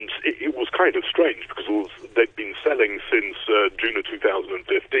kind of strange because they'd been selling since June of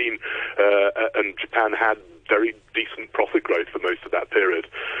 2015, and Japan had very decent profit growth for most of that period.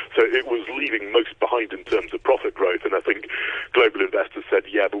 So it was leaving most behind in terms of profit growth, and I think global investors said,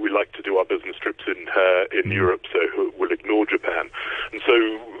 yeah, but we like to do our business trips in Europe, so we'll ignore Japan. And so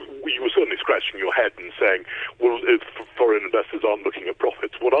you were certainly scratching your head and saying, well, if foreign investors aren't looking at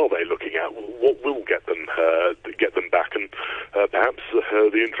profits, what are they looking at? What will get them back? And perhaps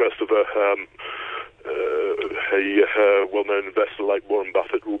the interest of a well-known investor like Warren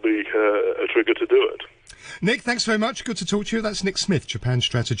Buffett will be a trigger to do it. Nick, thanks very much. Good to talk to you. That's Nick Smith, Japan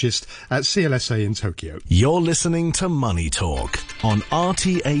strategist at CLSA in Tokyo. You're listening to Money Talk on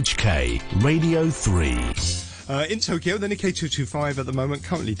RTHK Radio 3. In Tokyo, the Nikkei 225 at the moment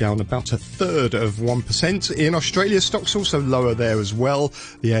currently down about 1/3%. In Australia, stocks also lower there as well.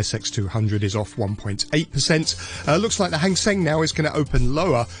 The ASX 200 is off 1.8%. Looks like the Hang Seng now is going to open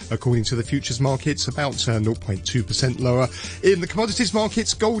lower, according to the futures markets, about 0.2% lower. In the commodities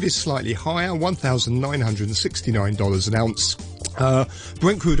markets, gold is slightly higher, $1,969 an ounce.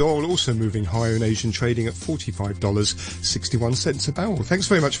 Brent crude oil also moving higher in Asian trading at $45.61 a barrel. Thanks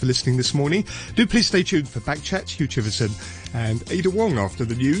very much for listening this morning. Do please stay tuned for Backchat, Hugh Chiverton and Ada Wong after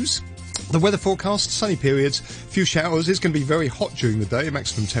the news. The weather forecast, sunny periods, few showers. It's going to be very hot during the day,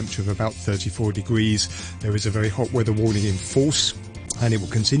 maximum temperature of about 34 degrees. There is a very hot weather warning in force, and it will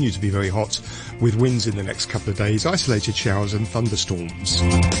continue to be very hot with winds in the next couple of days, isolated showers and thunderstorms.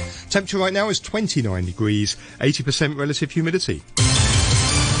 Temperature right now is 29 degrees, 80% relative humidity.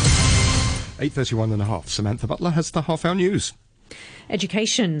 8:31.5. Samantha Butler has the half-hour news.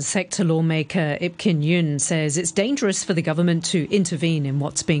 Education sector lawmaker Ip Kin Yun says it's dangerous for the government to intervene in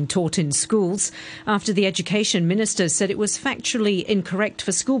what's being taught in schools after the education minister said it was factually incorrect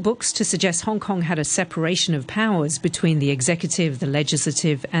for school books to suggest Hong Kong had a separation of powers between the executive, the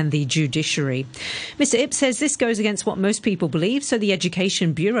legislative and the judiciary. Mr Ip says this goes against what most people believe, so the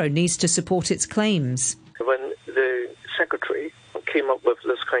Education Bureau needs to support its claims. When the secretary came up with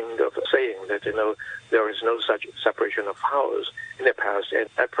this kind of saying that, there is no such separation of powers in the past and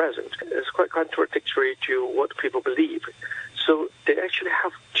at present, it's quite contradictory to what people believe. So they actually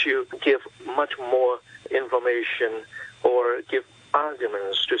have to give much more information or give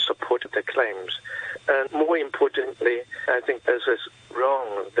arguments to support their claims. And more importantly, I think this is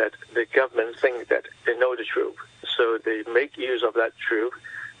wrong that the government think that they know the truth. So they make use of that truth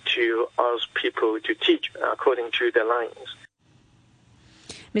to ask people to teach according to their lines.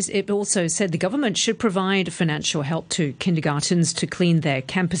 Ms Ip also said the government should provide financial help to kindergartens to clean their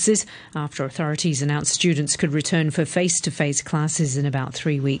campuses after authorities announced students could return for face-to-face classes in about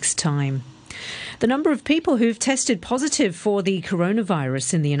 3 weeks' time. The number of people who've tested positive for the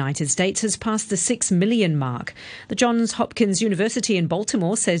coronavirus in the United States has passed the 6 million mark. The Johns Hopkins University in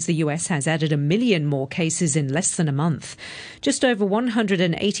Baltimore says the US has added 1 million more cases in less than a month. Just over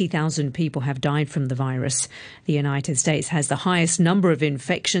 180,000 people have died from the virus. The United States has the highest number of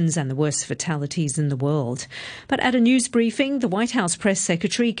infections and the worst fatalities in the world. But at a news briefing, the White House press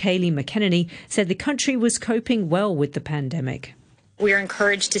secretary, Kayleigh McEnany, said the country was coping well with the pandemic. We are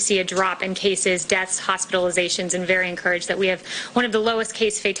encouraged to see a drop in cases, deaths, hospitalizations, and very encouraged that we have one of the lowest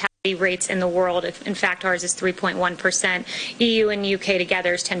case fatality rates in the world. In fact, ours is 3.1%. EU and UK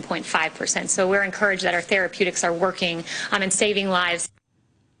together is 10.5%. So we're encouraged that our therapeutics are working and saving lives.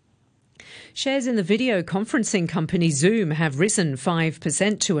 Shares in the video conferencing company Zoom have risen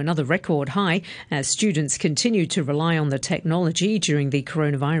 5% to another record high as students continue to rely on the technology during the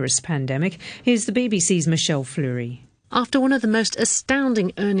coronavirus pandemic. Here's the BBC's Michelle Fleury. After one of the most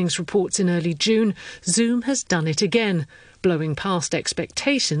astounding earnings reports in early June, Zoom has done it again, blowing past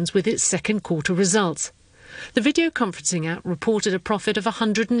expectations with its second quarter results. The video conferencing app reported a profit of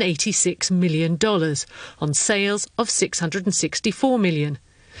 $186 million on sales of $664 million.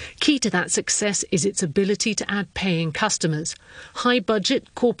 Key to that success is its ability to add paying customers,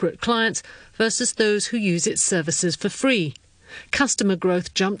 high-budget corporate clients versus those who use its services for free. Customer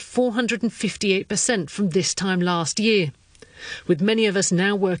growth jumped 458% from this time last year. With many of us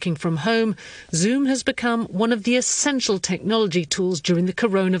now working from home, Zoom has become one of the essential technology tools during the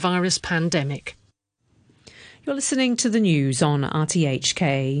coronavirus pandemic. You're listening to the news on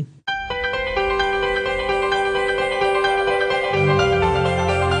RTHK.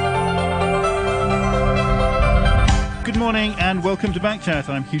 Good morning and welcome to Backchat.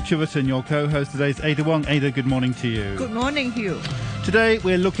 I'm Hugh Chiverton, your co-host. Today's Ada Wong. Ada, good morning to you. Good morning, Hugh. Today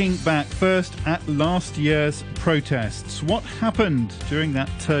we're looking back first at last year's protests. What happened during that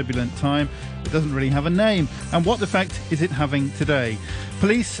turbulent time? It doesn't really have a name. And what effect is it having today?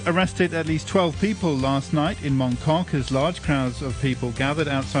 Police arrested at least 12 people last night in Mong Kok as large crowds of people gathered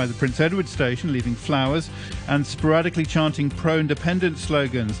outside the Prince Edward Station, leaving flowers and sporadically chanting pro-independence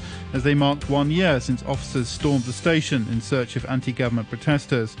slogans as they marked 1 year since officers stormed the station in search of anti-government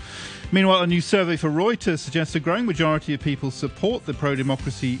protesters. Meanwhile, a new survey for Reuters suggests a growing majority of people support the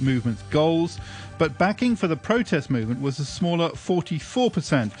pro-democracy movement's goals, but backing for the protest movement was a smaller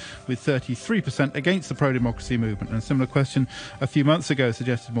 44%, with 33% against the pro-democracy movement. And a similar question a few months ago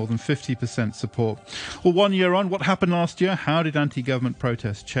suggested more than 50% support. Well, 1 year on, what happened last year? How did anti-government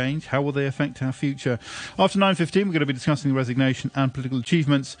protests change? How will they affect our future? After 9:15, we're going to be discussing the resignation and political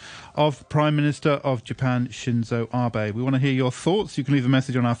achievements of Prime Minister of Japan, Shinzo Abe. We want to hear your thoughts. You can leave a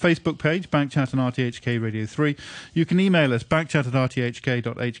message on our Facebook page, Backchat and RTHK Radio 3. You can email us,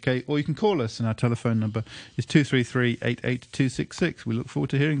 backchat@rthk.hk, or you can call us, and our telephone number is 233-88266. We look forward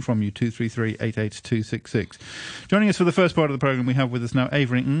to hearing from you, 233-88266. Joining us for the first part of the programme, we have with us now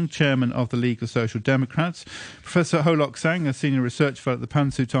Avery Ng, Chairman of the League of Social Democrats, Professor Ho Lok Sang, a Senior Research Fellow at the Pan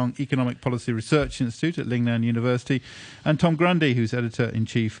Sutong Economic Policy Research Institute at Lingnan University, and Tom Grundy, who's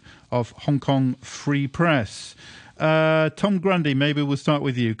Editor-in-Chief of Hong Kong Free Press. Tom Grundy, maybe we'll start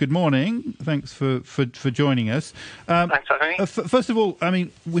with you. Good morning. Thanks for joining us. Thanks for having me. First of all, I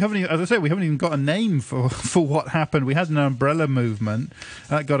mean, we haven't even got a name for what happened. We had an umbrella movement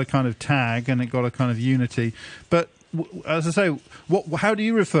that got a kind of tag and it got a kind of unity. But as I say, how do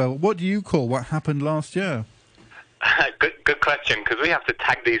you refer? What do you call what happened last year? Good question, because we have to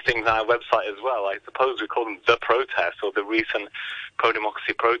tag these things on our website as well. I suppose we call them the protests or the recent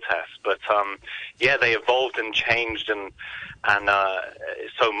pro-democracy protests. But yeah, they evolved and changed and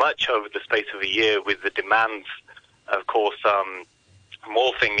so much over the space of a year, with the demands, of course,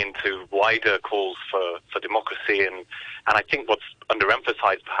 morphing into wider calls for democracy. And I think what's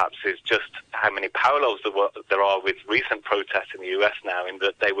underemphasized perhaps is just how many parallels there are with recent protests in the US now, in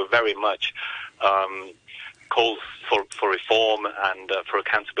that they were very much calls for reform and for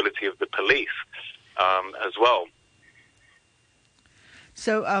accountability of the police as well.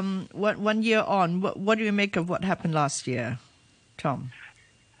 So 1 year on, what do you make of what happened last year, Tom?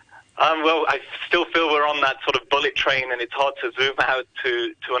 Well, I still feel we're on that sort of bullet train, and it's hard to zoom out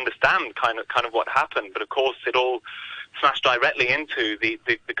to understand kind of what happened. But of course, it all smashed directly into the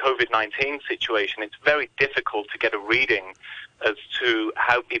COVID-19 situation. It's very difficult to get a reading as to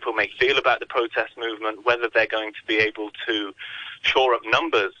how people may feel about the protest movement, whether they're going to be able to shore up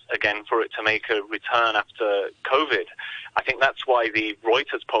numbers again for it to make a return after COVID. I think that's why the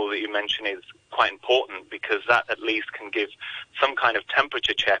Reuters poll that you mentioned is quite important, because that at least can give some kind of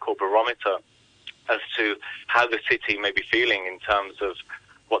temperature check or barometer as to how the city may be feeling in terms of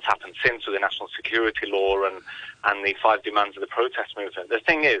what's happened since with the national security law and the 5 demands of the protest movement. The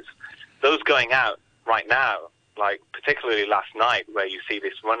thing is, those going out right now, like particularly last night, where you see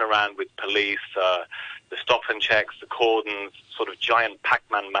this run around with police, the stop and checks, the cordons, sort of giant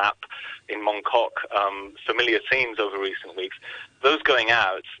Pac-Man map in Mong Kok, familiar scenes over recent weeks. Those going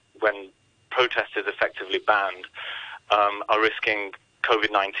out when protest is effectively banned are risking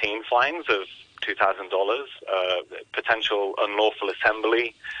COVID-19 fines of $2,000, potential unlawful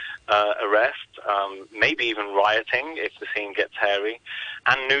assembly arrest, maybe even rioting if the scene gets hairy,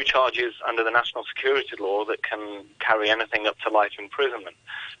 and new charges under the national security law that can carry anything up to life imprisonment.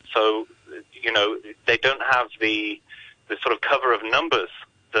 So, you know, they don't have the sort of cover of numbers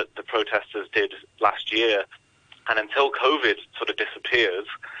that the protesters did last year. And until COVID sort of disappears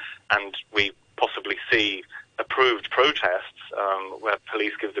and we possibly see approved protests where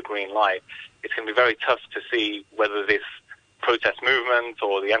police give the green light, it's going to be very tough to see whether this protest movement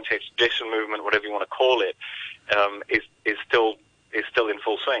or the anti-extradition movement, whatever you want to call it, is still in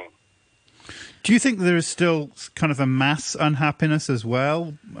full swing. Do you think there is still kind of a mass unhappiness as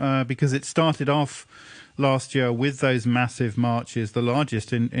well? Because it started off last year with those massive marches, the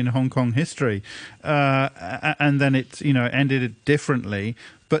largest in Hong Kong history, and then it ended it differently.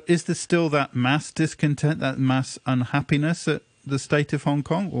 But is there still that mass discontent, that mass unhappiness at the state of Hong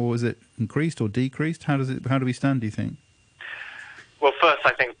Kong, or is it increased or decreased? How do we stand, do you think? Well, first,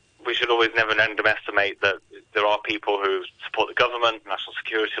 I think we should always never underestimate that there are people who support the government, national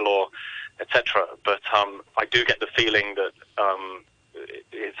security law, etc. But I do get the feeling that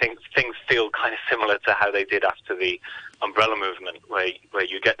things feel kind of similar to how they did after the umbrella movement, where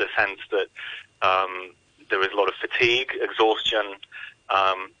you get the sense that there is a lot of fatigue, exhaustion,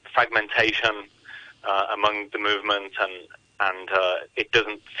 fragmentation among the movement, and it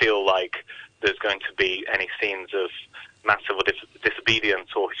doesn't feel like there's going to be any scenes of massive disobedience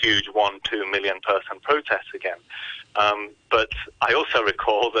or huge 1-2 million person protests again. But I also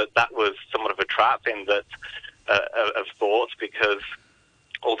recall that was somewhat of a trap in that of thought, because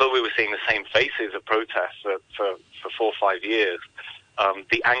although we were seeing the same faces of protests for 4 or 5 years,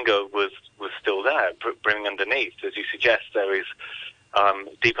 the anger was still there, brimming underneath. As you suggest, there is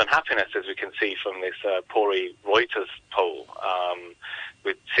deep unhappiness, as we can see from this Pori Reuters poll,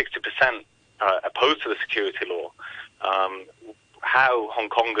 with 60% opposed to the security law. How Hong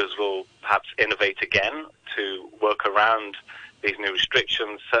Kongers will perhaps innovate again to work around these new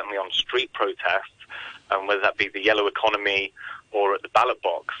restrictions, certainly on street protests, whether that be the yellow economy or at the ballot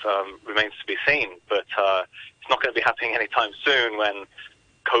box, remains to be seen. But it's not going to be happening anytime soon when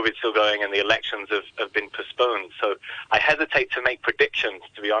COVID's still going and the elections have been postponed. So I hesitate to make predictions,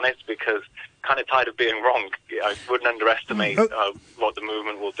 to be honest, because kind of tired of being wrong. I wouldn't underestimate what the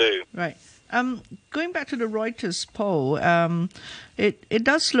movement will do. Right. Going back to the Reuters poll, it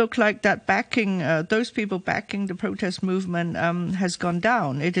does look like that backing, those people backing the protest movement has gone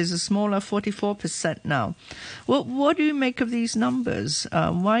down. It is a smaller 44% now. What do you make of these numbers?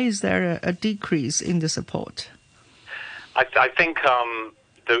 Why is there a decrease in the support? I think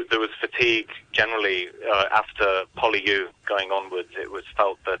there was fatigue generally after PolyU going onwards. It was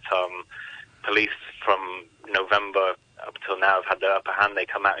felt that police from November up until now have had the upper hand. They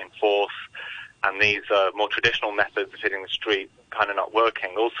come out in force, and these more traditional methods of hitting the street kind of not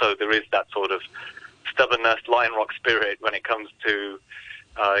working. Also, there is that sort of stubbornness, lion rock spirit when it comes to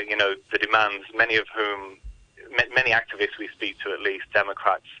the demands. Many of whom, many activists we speak to, at least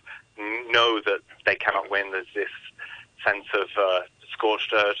Democrats, know that they cannot win. There's this sense of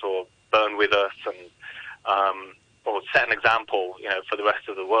scorched earth or burn with us, and or set an example, for the rest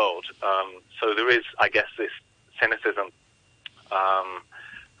of the world. So there is, I guess, this cynicism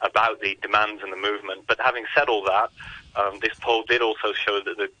about the demands and the movement. But having said all that, this poll did also show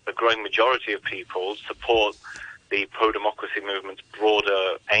that the growing majority of people support the pro-democracy movement's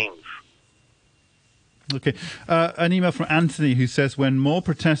broader aims. Okay. An email from Anthony who says, when more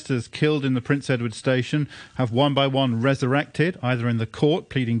protesters killed in the Prince Edward Station have one by one resurrected, either in the court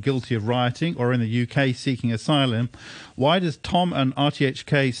pleading guilty of rioting or in the UK seeking asylum, why does Tom and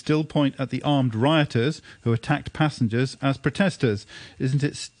RTHK still point at the armed rioters who attacked passengers as protesters? Isn't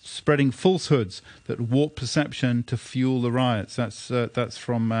it spreading falsehoods that warp perception to fuel the riots? That's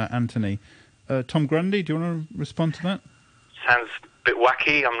from Anthony. Tom Grundy, do you want to respond to that? Sounds bit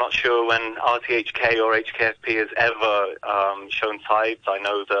wacky. I'm not sure when RTHK or HKSP has ever shown sides. I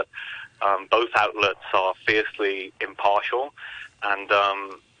know that both outlets are fiercely impartial, and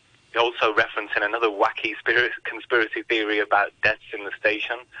also referencing another wacky conspiracy theory about deaths in the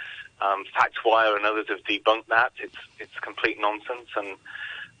station. FactWire and others have debunked that. It's complete nonsense,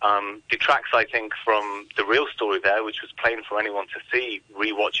 and detracts, I think, from the real story there, which was plain for anyone to see,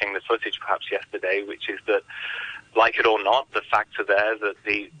 rewatching the footage perhaps yesterday, which is that, like it or not, the facts are there that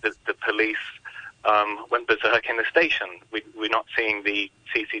the police went berserk in the station. We're not seeing the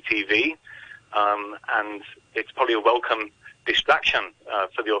CCTV, and it's probably a welcome distraction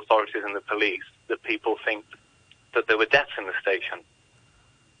for the authorities and the police that people think that there were deaths in the station.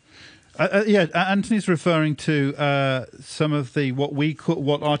 Anthony's referring to some of the what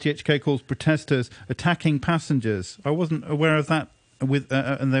RTHK calls protesters attacking passengers. I wasn't aware of that.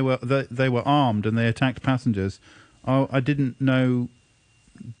 And they were armed and they attacked passengers. I didn't know.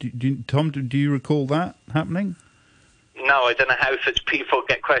 Tom, do you recall that happening? No, I don't know how such people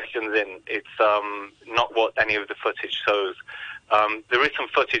get questions in. It's not what any of the footage shows. There is some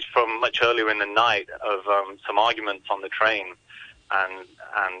footage from much earlier in the night of some arguments on the train,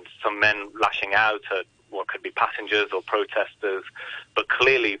 and some men lashing out at what could be passengers or protesters. But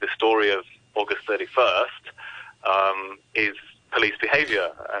clearly, the story of August 31st is police behaviour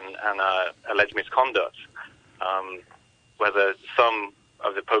and alleged misconduct. Whether some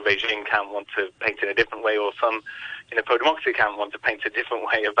of the pro-Beijing camp want to paint it a different way, or some in the pro-democracy camp want to paint a different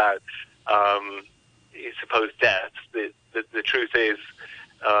way about supposed deaths, the truth is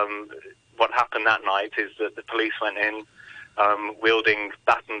what happened that night is that the police went in wielding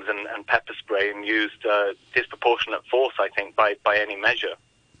batons and pepper spray and used disproportionate force, I think, by any measure.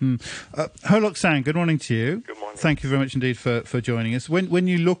 Ho Lok Sang, good morning to you. Good morning. Thank you very much indeed for joining us. When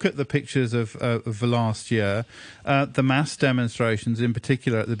you look at the pictures of the last year, the mass demonstrations in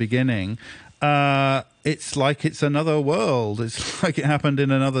particular at the beginning, it's like it's another world. It's like it happened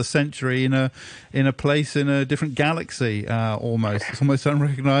in another century, in a place in a different galaxy. Almost, it's almost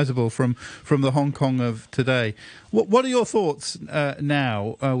unrecognisable from the Hong Kong of today. What are your thoughts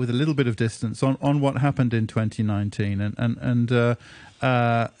now, with a little bit of distance, on what happened in 2019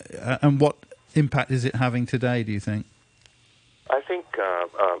 and what impact is it having today, do you think?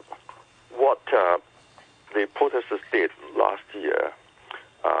 what the protesters did last year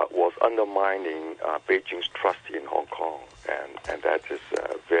was undermining Beijing's trust in Hong Kong, and that is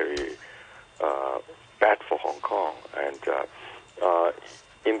very bad for Hong Kong. And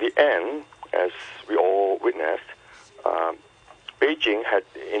in the end, as we all witnessed, Beijing had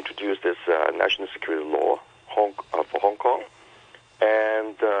introduced this national security law for Hong Kong,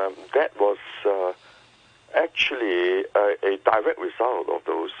 and that was actually a direct result of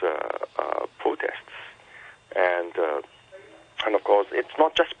those protests. And of course, it's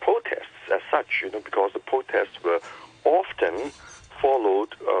not just protests as such, because the protests were often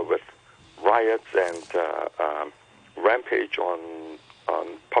followed with riots and rampage on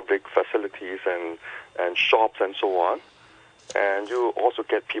public facilities and shops and so on. And you also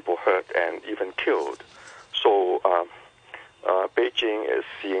get people hurt and even killed. So Beijing is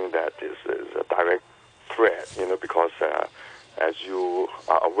seeing that as a direct threat, because as you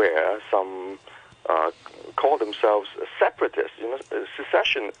are aware, some call themselves separatists.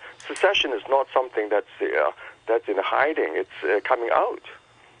 Secession is not something that's in hiding. It's coming out,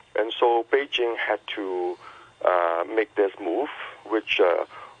 and so Beijing had to make this move, which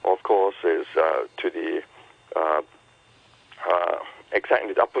of course is to the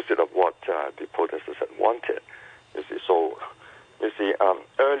exactly the opposite of what the protesters had wanted.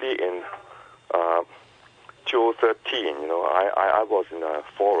 Early in 2013, I was in a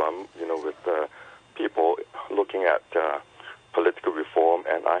forum, with people looking at political reform,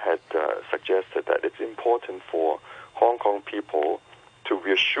 and I had suggested that it's important for Hong Kong people to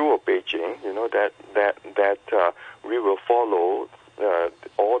reassure Beijing, that we will follow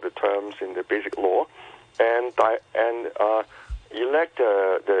all the terms in the basic law, and elect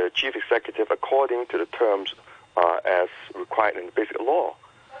the chief executive according to the terms as required in the basic law.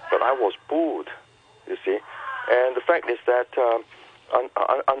 But I was booed, you see. And the fact is that,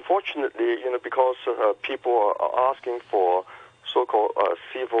 unfortunately, because people are asking for so-called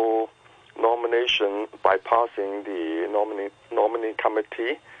civil nomination, bypassing the nominating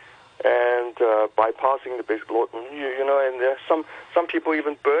committee, and bypassing the basic law, and there's some people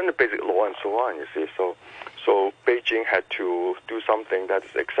even burn the basic law and so on, you see. So Beijing had to do something that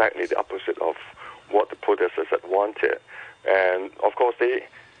is exactly the opposite of what the protesters had wanted. And of course, they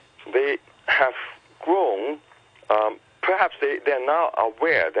have grown. Perhaps they're now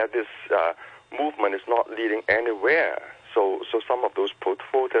aware that this movement is not leading anywhere. So some of those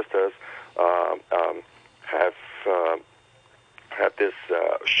protesters have had this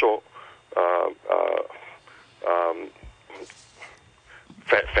short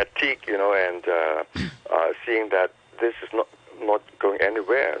fatigue, and seeing that this is not going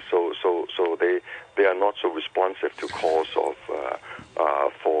anywhere. So they are not so responsive to calls of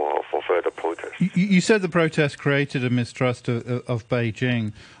for further protests. You said the protests created a mistrust of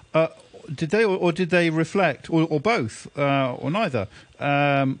Beijing. Did they reflect, or both, or neither?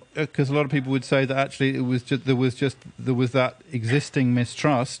 Because a lot of people would say that actually there was that existing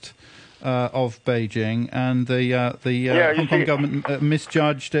mistrust of Beijing, and the Hong Kong government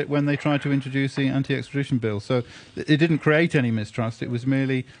misjudged it when they tried to introduce the anti-extradition bill. So it didn't create any mistrust; it was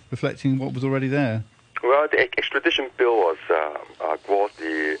merely reflecting what was already there. Well, the extradition bill was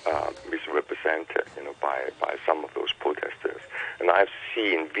grossly misrepresented, by some of those protesters, and I've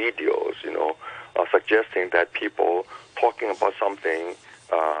seen videos, suggesting that people talking about something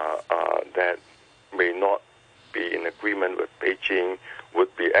that may not be in agreement with Beijing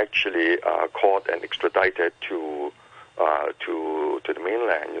would be actually caught and extradited to the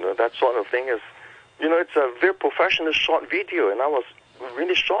mainland. That sort of thing is, it's a very professional short video, and I was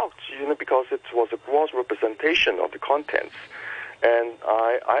really shocked, because it was a gross representation of the contents. And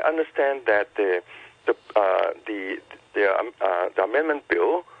I understand that the amendment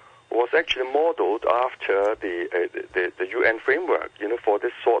bill was actually modeled after the UN framework, for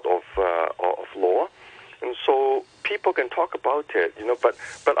this sort of law. And so people can talk about it,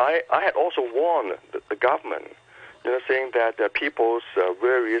 but I had also warned the government, saying that people's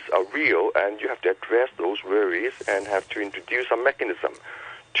worries are real, and you have to address those worries and have to introduce a mechanism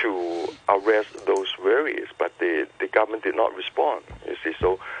to arrest those worries. But the government did not respond, you see.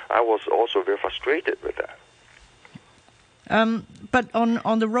 So I was also very frustrated with that. But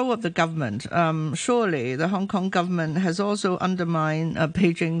on the role of the government, surely the Hong Kong government has also undermined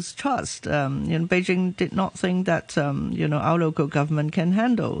Beijing's trust. Beijing did not think that our local government can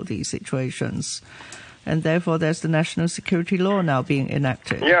handle these situations, and therefore there's the national security law now being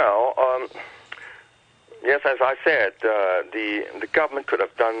enacted. Yeah. Yes, as I said, the government could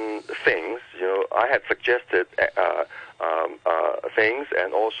have done things. I had suggested things,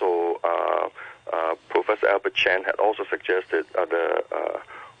 and also Professor Albert Chan had also suggested other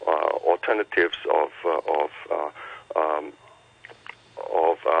alternatives of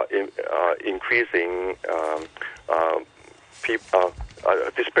increasing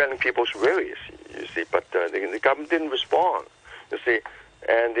dispelling people's worries. You see, but the government didn't respond. You see,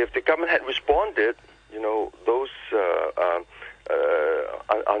 and if the government had responded, those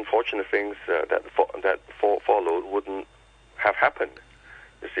unfortunate things that followed wouldn't have happened.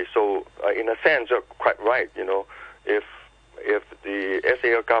 You see, so in a sense, you're quite right. If the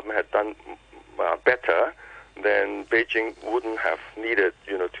SAR government had done better, then Beijing wouldn't have needed,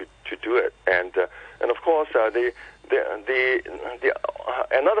 to do it. And of course,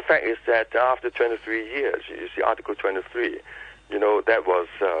 another fact is that after 23 years, you see Article 23, that was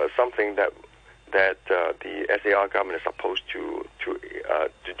something that the SAR government is supposed to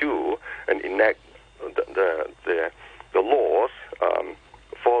do and enact the laws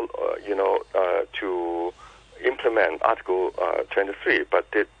to implement Article 23, but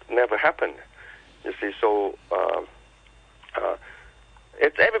it never happened. You see, so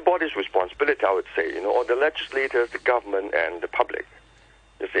it's everybody's responsibility, I would say, or the legislators, the government, and the public.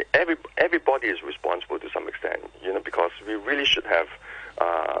 You see, everybody is responsible to some extent, because we really should have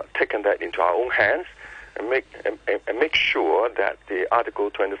taken that into our own hands and make sure that the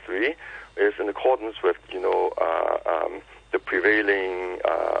Article 23 is in accordance with, the prevailing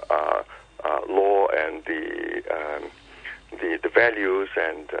law and the values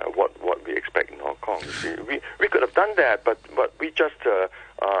and what we expect in Hong Kong. You see, we could have done that, but we just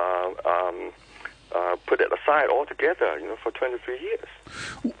put it aside altogether, for 23 years.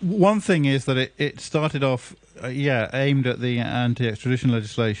 One thing is that it started off, aimed at the anti-extradition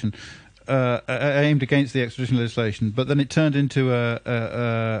legislation, aimed against the extradition legislation, but then it turned into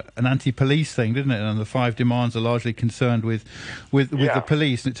an anti-police thing, didn't it? And the 5 demands are largely concerned with the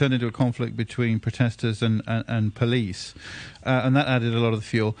police, and it turned into a conflict between protesters and police, and that added a lot of the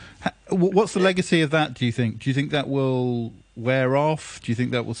fuel. What's the legacy of that, do you think? Do you think that will wear off? Do you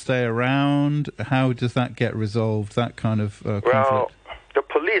think that will stay around? How does that get resolved, that kind of conflict? Well, the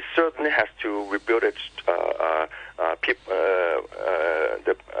police certainly has to rebuild its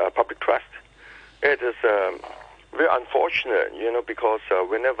public trust. It is very unfortunate, because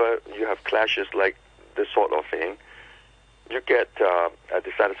whenever you have clashes like this sort of thing, you get a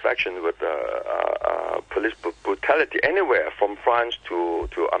dissatisfaction with police brutality anywhere, from France to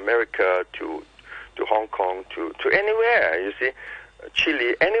America to Hong Kong to anywhere. You see,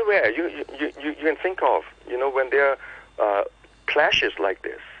 Chile, anywhere you can think of. When there are clashes like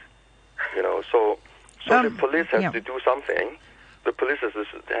this, so the police has to do something. The police has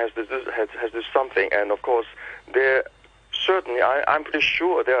to do something, and of course, there certainly I'm pretty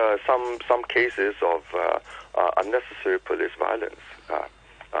sure there are some cases of unnecessary police violence.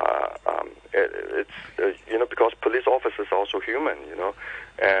 It's because police officers are also human,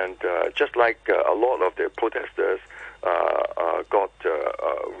 and just like a lot of the protesters got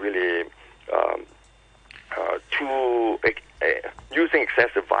really too using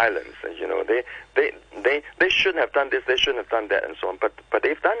excessive violence, they shouldn't have done this, they shouldn't have done that, and so on. But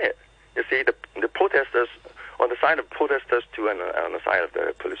they've done it. You see, the protesters, on the side of protesters too, and on the side of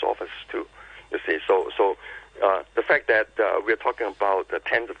the police officers too. You see, so the fact that we're talking about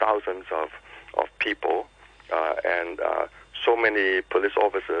tens of thousands of people and so many police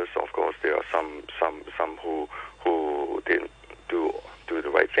officers, of course, there are some who didn't do the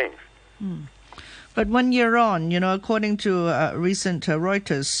right things. But 1 year on, according to a recent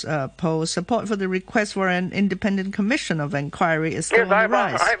Reuters poll, support for the request for an independent commission of inquiry is still on the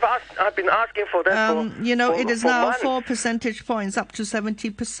rise. I've been asking for that it is now months. 4 percentage points up to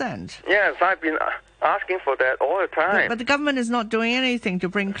 70%. Yes, I've been asking for that all the time. But the government is not doing anything to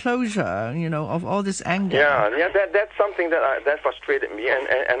bring closure, of all this anger. Yeah, that's something that frustrated me,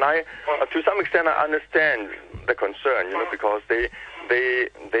 and I, to some extent, I understand the concern, because they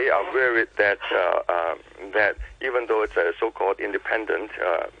are worried that that even though it's a so-called independent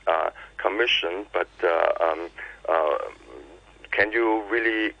commission, but can you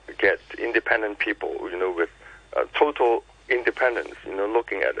really get independent people, with total independence,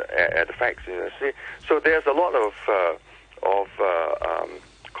 looking at the facts, See, so there's a lot of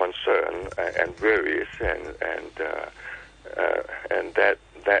concern and worries, and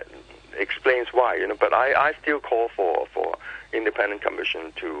that explains why, But I still call for independent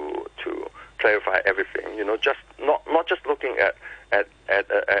commission to clarify everything, just not just looking at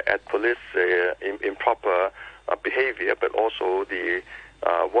police improper behavior, but also the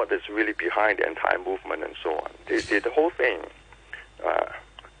what is really behind the entire movement and so on. The whole thing.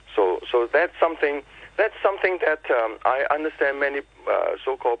 So that's something that I understand many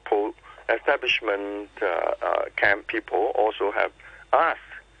so-called establishment camp people also have asked.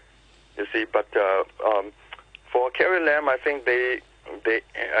 You see, but for Carrie Lam, I think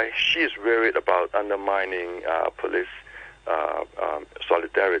she is worried about undermining police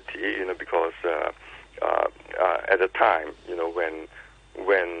solidarity. Because at the time,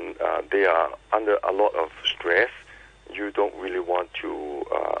 when they are under a lot of stress, you don't really want to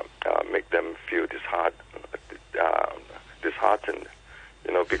make them feel disheartened.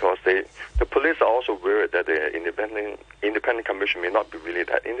 Because the police are also worried that the independent commission may not be really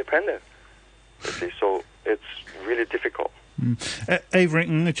that independent. You see, so it's really difficult. Abe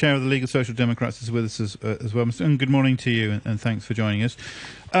Rington, the chair of the League of Social Democrats, is with us as well. And good morning to you, and thanks for joining us.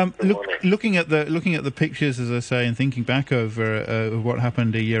 Looking at the pictures, as I say, and thinking back over what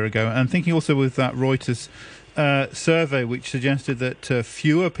happened a year ago, and thinking also with that Reuters survey, which suggested that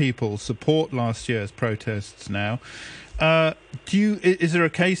fewer people support last year's protests now. Is there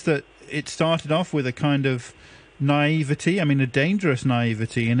a case that it started off with a kind of naivety, a dangerous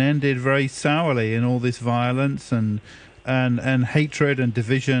naivety, and ended very sourly in all this violence and hatred and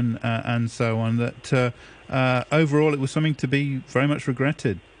division and so on, that overall it was something to be very much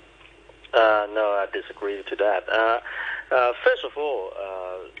regretted? No, I disagree to that. First of all,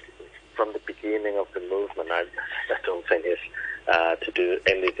 from the beginning of the movement, I don't think it's to do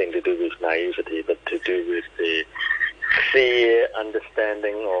anything to do with naivety, but to do with the clear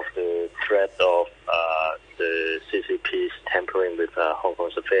understanding of the threat of the CCP's tampering with Hong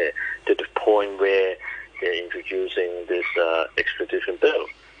Kong's affair, to the point where they're introducing this extradition bill.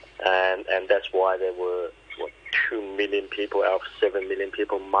 And that's why there were 2 million people out of 7 million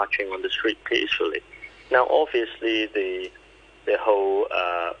people marching on the street peacefully. Now, obviously, the whole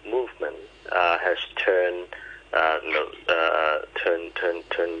movement has turned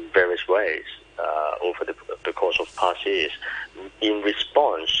various ways over the course of past years, in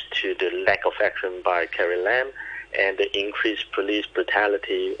response to the lack of action by Carrie Lam and the increased police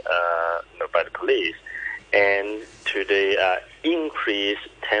brutality by the police, and to the increased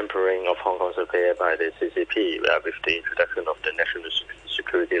tampering of Hong Kong's affair by the CCP with the introduction of the national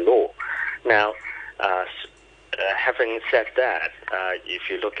security law. Now, having said that, if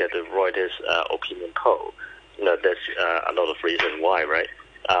you look at the Reuters opinion poll, there's a lot of reason why, right?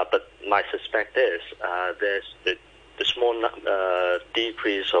 But my suspect is there's the small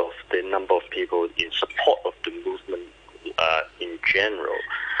decrease of the number of people in support of the movement in general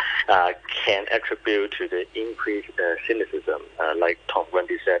can attribute to the increased cynicism, like Tom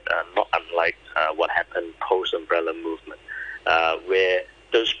Grundy said, not unlike what happened post-umbrella movement, where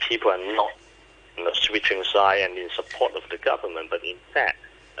those people are not switching side and in support of the government, but in fact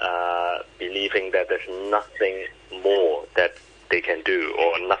believing that there's nothing more that they can do,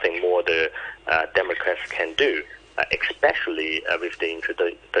 or nothing more the Democrats can do, especially with the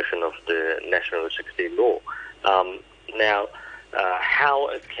introduction of the national security law. Now, how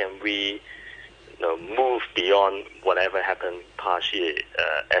can we move beyond whatever happened past year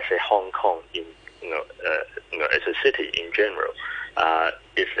as a Hong Kong, as a city in general?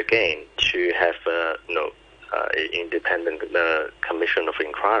 Is again to have an independent commission of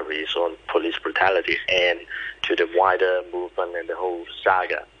inquiries on police brutality and to the wider movement and the whole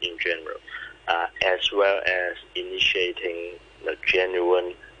saga in general, as well as initiating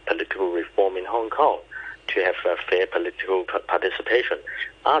genuine political reform in Hong Kong to have a fair political participation.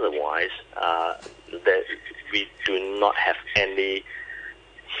 Otherwise, that we do not have any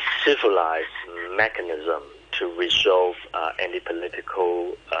civilized mechanism to resolve any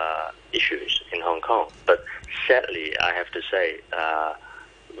political issues in Hong Kong. But sadly, I have to say,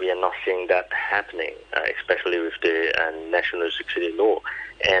 we are not seeing that happening, especially with the national security law.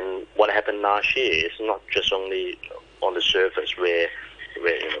 And what happened last year is not just only on the surface where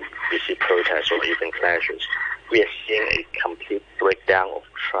we see protests or even clashes. We are seeing a complete breakdown of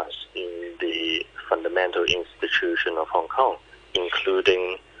trust in the fundamental institution of Hong Kong,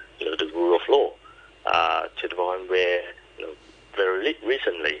 including the rule of law, to the point where very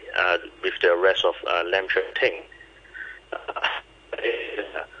recently, with the arrest of Lam Cheung-ting,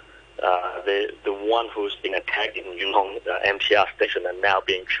 the one who's been attacked in Yuen Long MTR Station and now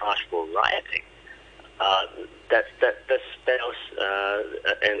being charged for rioting. That spells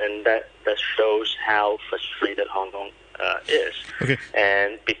and that shows how frustrated Hong Kong is. Okay.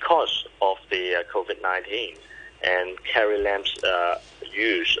 And because of the COVID-19 and Carrie Lam's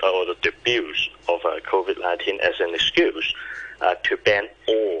use or the abuse of COVID-19 as an excuse to ban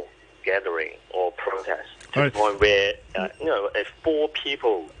all gathering or protest, to the point where if 4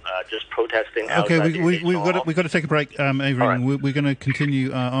 people just protesting outside. Okay, we've got to take a break, Avery. Right. We're going to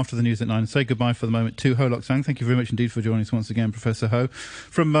continue after the news at 9. Say goodbye for the moment to Ho Lok Sang. Thank you very much indeed for joining us once again, Professor Ho,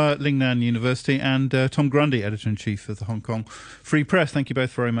 from Lingnan University, and Tom Grundy, Editor-in-Chief of the Hong Kong Free Press. Thank you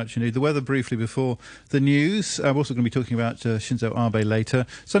both very much indeed. The weather briefly before the news. We're also going to be talking about Shinzo Abe later.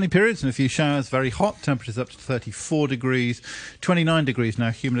 Sunny periods and a few showers, very hot. Temperatures up to 34 degrees, 29 degrees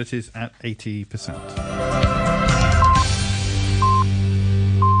now. Humidity is at 80%.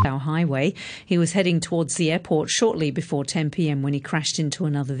 Highway. He was heading towards the airport shortly before 10 p.m. when he crashed into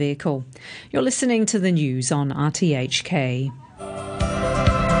another vehicle. You're listening to the news on RTHK.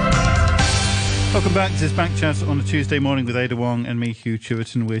 Welcome back. This is Backchat on a Tuesday morning with Ada Wong and me, Hugh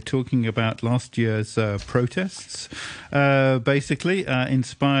Chiverton. We're talking about last year's protests, basically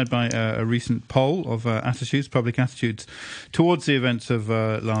inspired by a recent poll of public attitudes towards the events of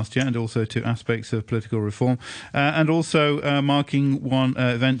last year, and also to aspects of political reform, and also marking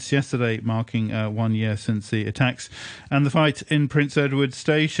events yesterday marking 1 year since the attacks and the fight in Prince Edward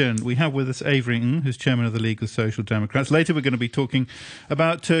Station. We have with us Avery Ng, who's chairman of the League of Social Democrats. Later we're going to be talking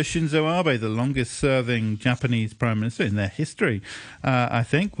about Shinzo Abe, the longest-serving Japanese Prime Minister in their history. I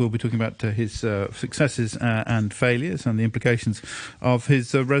think we'll be talking about his successes and failures and the implications of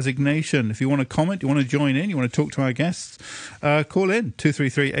his resignation. If you want to comment, you want to join in, you want to talk to our guests, call in.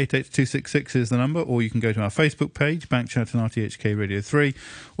 233-88266 is the number, or you can go to our Facebook page, Backchat and RTHK Radio 3,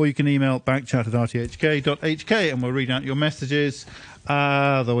 or you can email backchat@rthk.hk, and we'll read out your messages,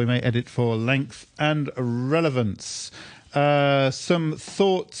 though we may edit for length and relevance. Some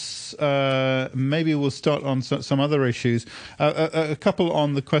thoughts, maybe we'll start on some other issues. A couple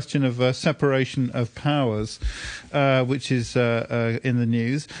on the question of separation of powers, which is in the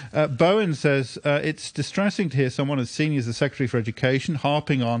news. Bowen says, it's distressing to hear someone as senior as the Secretary for Education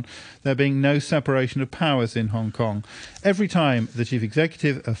harping on there being no separation of powers in Hong Kong. Every time the Chief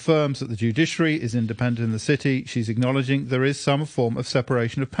Executive affirms that the judiciary is independent in the city, she's acknowledging there is some form of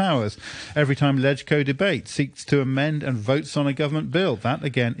separation of powers. Every time LegCo debate seeks to amend and votes on a government bill, that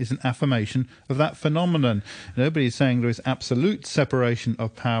again is an affirmation of that phenomenon. Nobody is saying there is absolute separation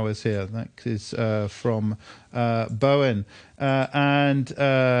of powers here. That is from Bowen. And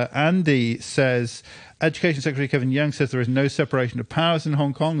Andy says, Education Secretary Kevin Young says there is no separation of powers in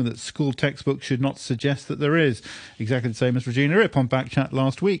Hong Kong and that school textbooks should not suggest that there is. Exactly the same as Regina Ip on Backchat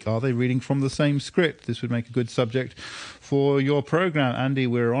last week. Are they reading from the same script? This would make a good subject for your programme. Andy,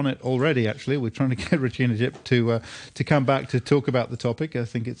 we're on it already, actually. We're trying to get Regina Ip to come back to talk about the topic. I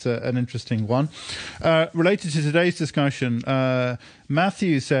think it's an interesting one. Related to today's discussion,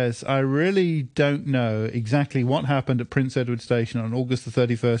 Matthew says, I really don't know exactly what happened at Prince Edward Station on August the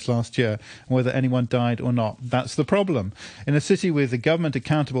 31st last year and whether anyone died or not. That's the problem. In a city with the government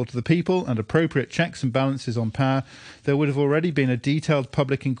accountable to the people and appropriate checks and balances on power, there would have already been a detailed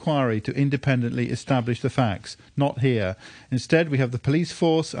public inquiry to independently establish the facts. Not here. Instead, we have the police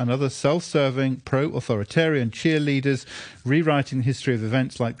force and other self-serving, pro-authoritarian cheerleaders rewriting the history of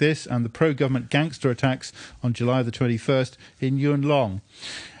events like this and the pro-government gangster attacks on July the 21st in Yuen Long.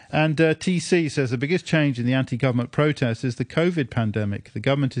 And TC says the biggest change in the anti-government protests is the COVID pandemic. The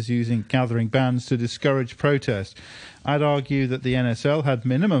government is using gathering bans to discourage protest. I'd argue that the NSL had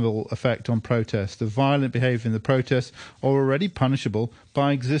minimal effect on protests. The violent behaviour in the protests are already punishable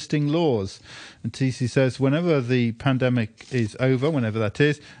by existing laws. And TC says whenever the pandemic is over, whenever that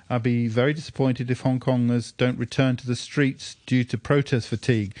is, I'll be very disappointed if Hong Kongers don't return to the streets due to protest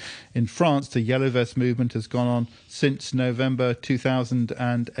fatigue. In France, the Yellow Vest movement has gone on since November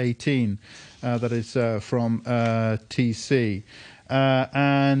 2018. That is from TC.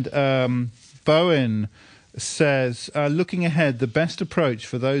 And Bowen says, looking ahead, the best approach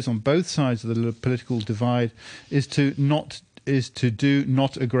for those on both sides of the political divide is to do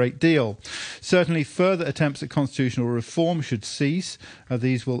not a great deal. Certainly further attempts at constitutional reform should cease.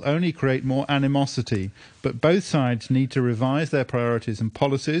 These will only create more animosity. But both sides need to revise their priorities and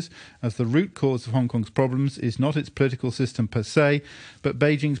policies, as the root cause of Hong Kong's problems is not its political system per se, but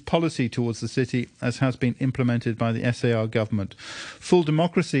Beijing's policy towards the city as has been implemented by the SAR government. Full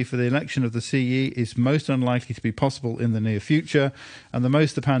democracy for the election of the CE is most unlikely to be possible in the near future, and the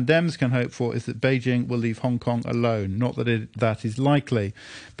most the Pandems can hope for is that Beijing will leave Hong Kong alone, not that it that is likely.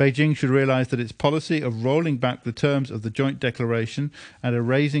 Beijing should realise that its policy of rolling back the terms of the joint declaration and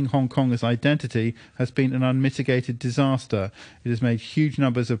erasing Hong Kong as identity has been an unmitigated disaster. It has made huge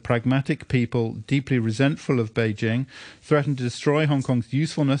numbers of pragmatic people deeply resentful of Beijing, threatened to destroy Hong Kong's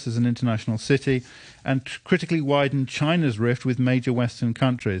usefulness as an international city, and critically widened China's rift with major Western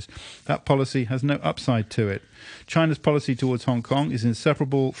countries. That policy has no upside to it. China's policy towards Hong Kong is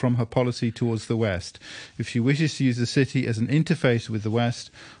inseparable from her policy towards the West. If she wishes to use the city as an interface with the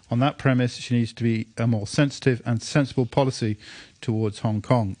West, on that premise she needs to be a more sensitive and sensible policy towards Hong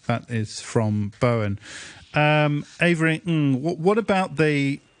Kong. That is from Bowen. Avery, what about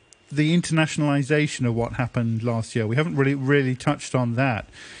the internationalisation of what happened last year? We haven't really touched on that.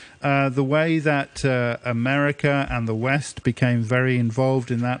 The way that America and the West became very involved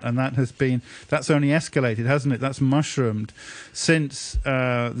in that, and that's only escalated, hasn't it? That's mushroomed since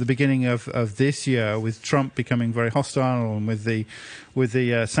the beginning of this year, with Trump becoming very hostile and with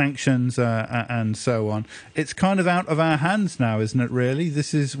the sanctions and so on. It's kind of out of our hands now, isn't it? Really,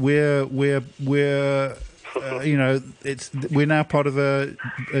 this is we're we're now part of a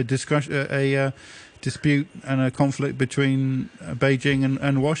discussion, dispute and a conflict between Beijing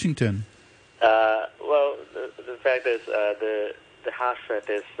and Washington. Well, the fact is, the hard fact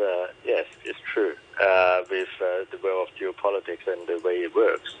is, yes, it's true. With the world of geopolitics and the way it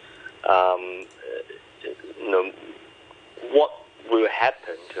works, what will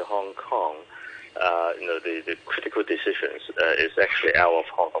happen to Hong Kong? The critical decisions is actually out of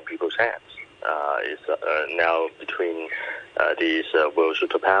Hong Kong people's hands. It's now between these world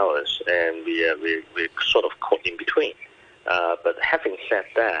superpowers, and we're sort of caught in between. But having said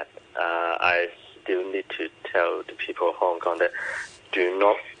that, I still need to tell the people of Hong Kong that do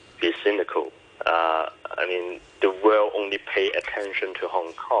not be cynical. The world only pay attention to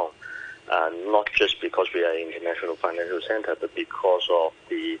Hong Kong, not just because we are an international financial center, but because of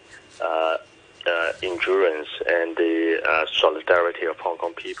the endurance and the solidarity of Hong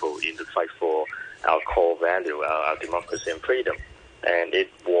Kong people in the fight for our core value, our democracy and freedom. And it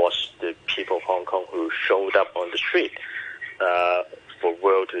was the people of Hong Kong who showed up on the street for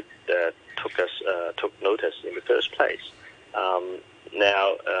world to took notice in the first place.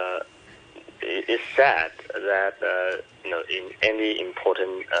 Now, it's sad that in any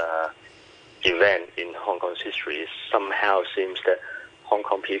important event in Hong Kong's history, it somehow seems that Hong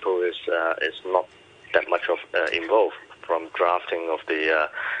Kong people is not that much of involved, from drafting of the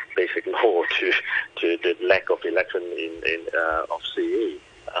basic law to the lack of election of CE.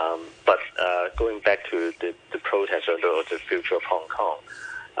 But going back to the protest or the future of Hong Kong,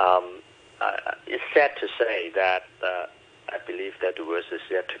 it's sad to say that I believe that the worst is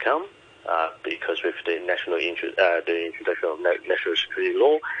yet to come, because with the the introduction of national security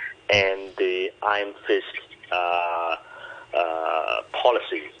law and the iron fist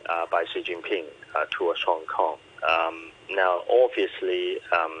policy by Xi Jinping towards Hong Kong. Now, obviously,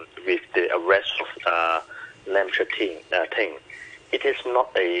 with the arrest of Lam Cheting, it is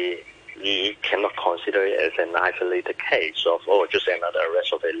not we cannot consider it as an isolated case of, just another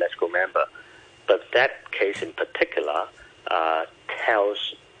arrest of a electoral member. But that case in particular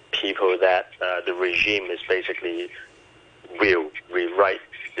tells people that the regime is basically will rewrite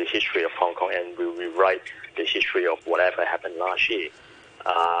the history of Hong Kong and will rewrite the history of whatever happened last year.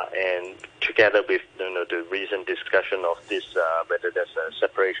 And together with the recent discussion of this, whether there's a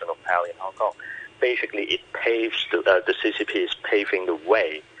separation of power in Hong Kong, basically it paves the CCP is paving the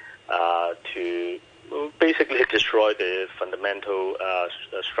way to basically destroy the fundamental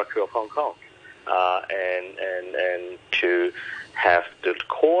structure of Hong Kong, and to have the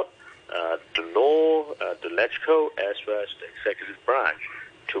court, the law, the legislature, as well as the executive branch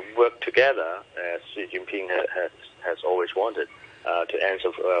to work together, as Xi Jinping has always wanted, to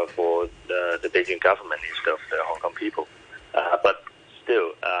answer for the Beijing government instead of the Hong Kong people. But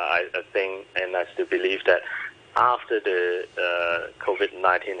still, I think, and I still believe that after the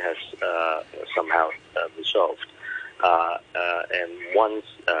COVID-19 has somehow resolved, and once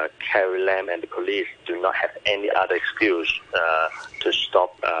Carrie Lam and the police do not have any other excuse to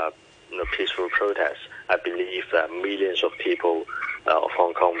stop peaceful protests, I believe that millions of people of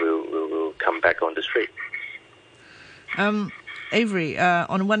Hong Kong will come back on the street. Avery,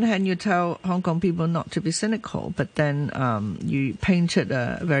 on one hand, you tell Hong Kong people not to be cynical, but then you painted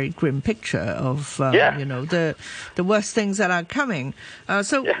a very grim picture of the worst things that are coming.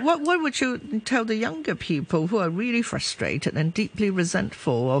 What would you tell the younger people who are really frustrated and deeply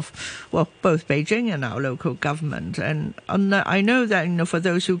resentful of both Beijing and our local government? And I know that for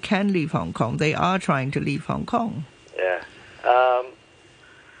those who can leave Hong Kong, they are trying to leave Hong Kong. Yeah.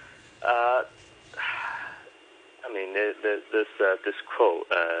 this quote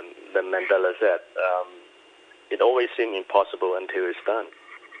that Mandela said. It always seems impossible until it's done,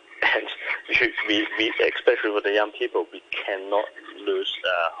 and we especially for the young people, we cannot lose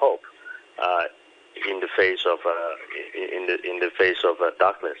hope in the face of in the face of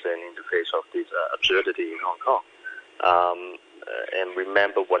darkness and in the face of this absurdity in Hong Kong. And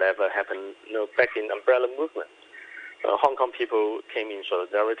remember whatever happened, back in Umbrella Movement. Hong Kong people came in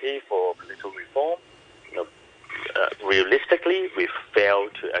solidarity for political reform. Realistically, we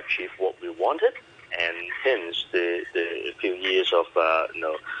failed to achieve what we wanted, and hence the few years of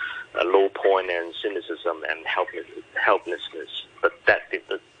a low point and cynicism and helplessness. But that did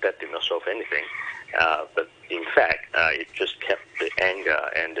not solve anything. But in fact, it just kept the anger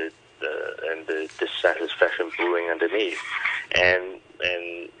and the dissatisfaction brewing underneath. And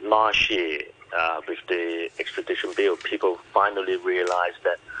last year, with the extradition bill, people finally realized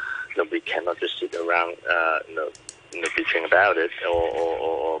that we cannot just sit around, bitching about it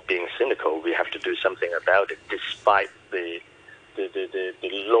or being cynical. We have to do something about it, despite the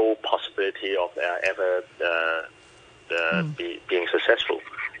low possibility of ever being successful.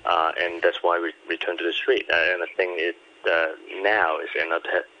 And that's why we return to the street. And I think it now is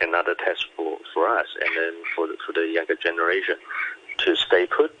another test for us, and then for the younger generation to stay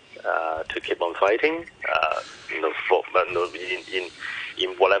put, to keep on fighting, in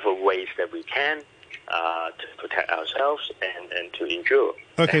whatever ways that we can, to protect ourselves and to endure.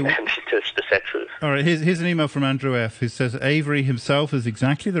 Okay. And just the sad truth. All right, here's an email from Andrew F., who says Avery himself is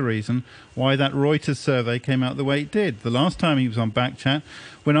exactly the reason why that Reuters survey came out the way it did. The last time he was on Backchat,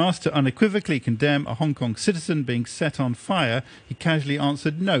 when asked to unequivocally condemn a Hong Kong citizen being set on fire, he casually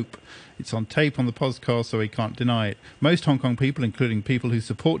answered nope. It's on tape on the podcast, so he can't deny it. Most Hong Kong people, including people who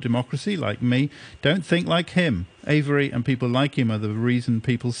support democracy, like me, don't think like him. Avery and people like him are the reason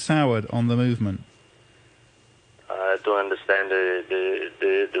people soured on the movement. I don't understand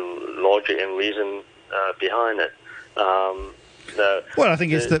the logic and reason behind it. Well, I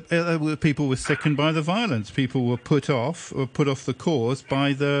think it's that people were sickened by the violence. People were put off the cause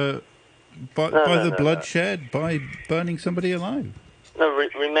by the bloodshed, by burning somebody alive. No,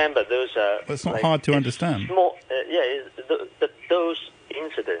 remember those. It's not hard to understand. Small, those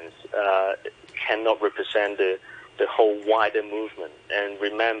incidents cannot represent the whole wider movement. And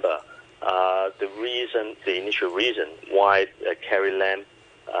remember, the initial reason why Carrie Lam,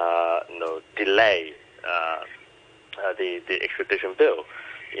 delayed the extradition bill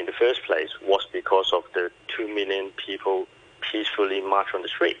in the first place was because of the 2 million people peacefully march on the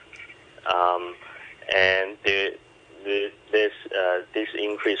street, and there's this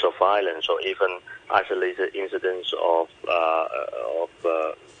increase of violence or even isolated incidents of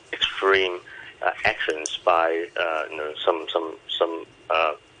extreme actions by some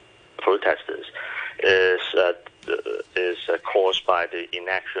protesters is caused by the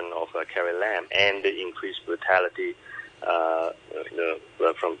inaction of Carrie Lam and the increased brutality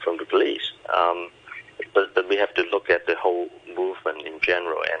from the police. But we have to look at the whole movement in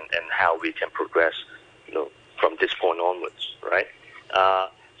general and how we can progress, from this point onwards, right?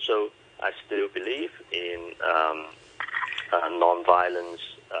 So I still believe in non-violence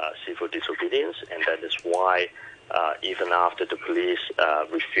civil disobedience, and that is why even after the police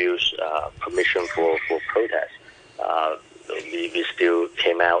refused permission for protest, we still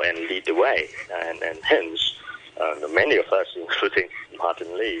came out and lead the way, and hence many of us, including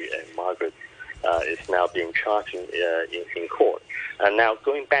Martin Lee and Margaret, is now being charged in court. And now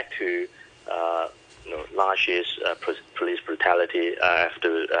going back to last year's police brutality, I have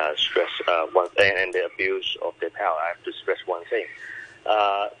to stress one thing, and the abuse of their power. I have to stress one thing.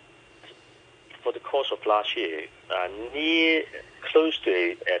 For the course of last year, close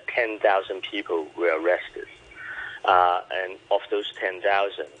to 10,000 people were arrested. And of those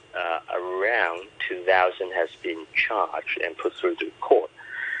 10,000, around 2,000 has been charged and put through the court.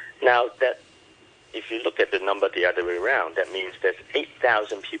 Now, that if you look at the number the other way around, that means there's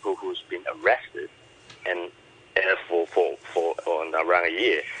 8,000 people who's been arrested and for around a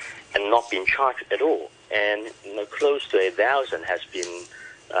year and not been charged at all. And close to 1,000 has been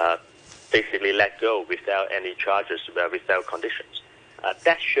basically let go without any charges, without conditions.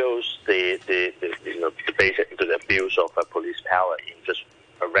 That shows the abuse of police power in just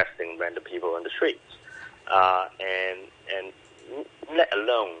arresting random people on the streets, and let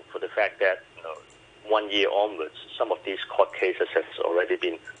alone for the fact that 1 year onwards, some of these court cases has already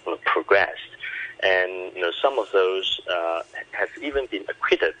been progressed, and some of those have even been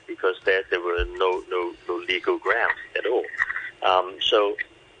acquitted because there were no legal grounds at all. So,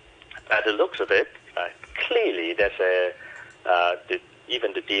 at the looks of it, clearly there's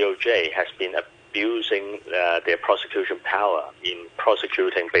even the DOJ has been abusing their prosecution power in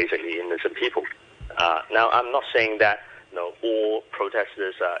prosecuting basically innocent people. Now, I'm not saying that all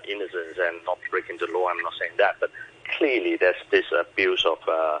protesters are innocent and not breaking the law. I'm not saying that, but clearly there's this abuse of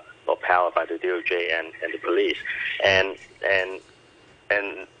power by the DOJ and the police, and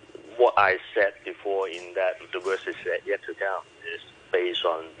what I said before in that the worst is yet to come is based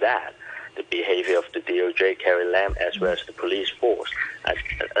on that, the behavior of the DOJ, Carrie Lam, as well as the police force.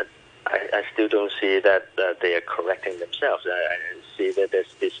 I still don't see that they are correcting themselves. I see that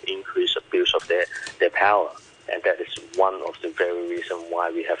there's this increased abuse of their power, and that is one of the very reasons why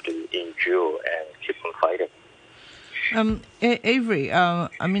we have to endure and keep on fighting. Avery,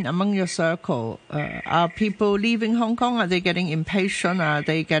 among your circle, are people leaving Hong Kong? Are they getting impatient? Are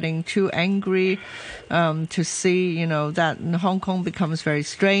they getting too angry to see, that Hong Kong becomes very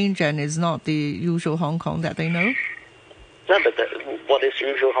strange and is not the usual Hong Kong that they know? No, but what is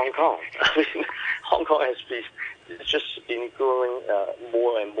usual Hong Kong? I mean, Hong Kong has just been growing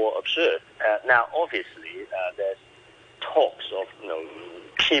more and more absurd. Now, obviously, there's talks of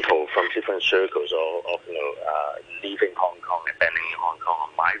people from different circles of leaving Hong Kong, abandoning Hong Kong,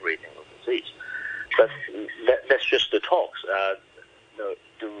 or migrating overseas. But that's just the talks.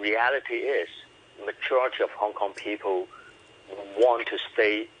 The reality is, the majority of Hong Kong people want to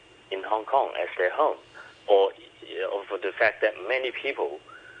stay in Hong Kong as their home, or for the fact that many people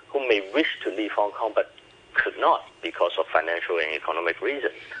who may wish to leave Hong Kong but could not because of financial and economic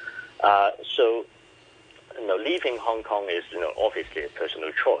reasons. So leaving Hong Kong is obviously a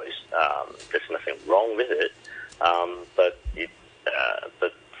personal choice. There's nothing wrong with it, but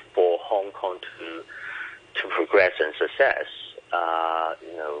for Hong Kong to progress and success,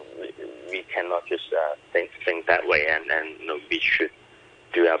 we cannot just think that way, and we should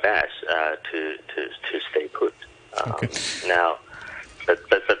do our best to stay put. Okay. Now, but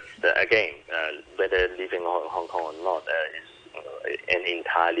again, whether leaving Hong Kong or not is an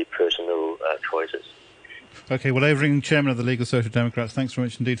entirely personal choices. Okay, well, Avery, Chairman of the Legal Social Democrats, thanks very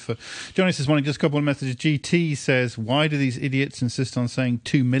much indeed for joining us this morning. Just a couple of messages. GT says, why do these idiots insist on saying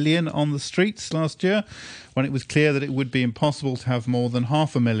 2 million on the streets last year when it was clear that it would be impossible to have more than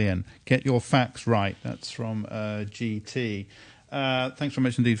 500,000? Get your facts right. That's from GT. Thanks very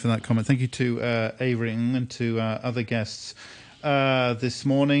much indeed for that comment. Thank you to Avery and to other guests this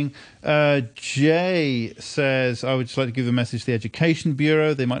morning. Jay says, I would just like to give a message to the Education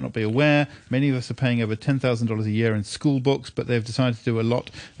Bureau. They might not be aware. Many of us are paying over $10,000 a year in school books, but they've decided to do a lot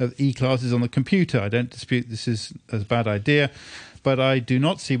of e-classes on the computer. I don't dispute this is a bad idea, but I do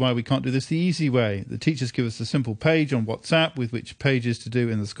not see why we can't do this the easy way. The teachers give us a simple page on WhatsApp with which pages to do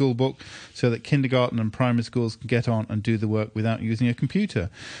in the school book so that kindergarten and primary schools can get on and do the work without using a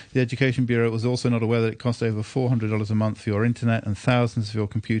computer. The Education Bureau was also not aware that it costs over $400 a month for your internet and thousands for your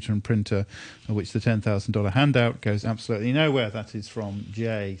computer and printer, of which the $10,000 handout goes absolutely nowhere. That is from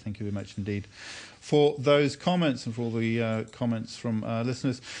Jay. Thank you very much indeed for those comments and for all the comments from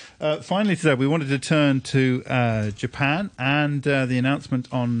listeners. Finally today, we wanted to turn to Japan and the announcement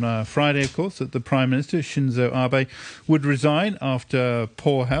on Friday, of course, that the Prime Minister, Shinzo Abe, would resign after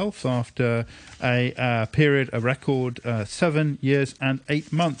poor health, after a record 7 years and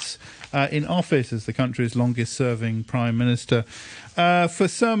 8 months in office as the country's longest-serving Prime Minister. For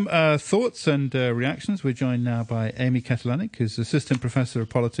some thoughts and reactions, we're joined now by Amy Ketelanek, who's Assistant Professor of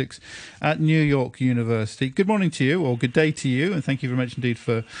Politics at New York University. Good morning to you, or good day to you, and thank you very much indeed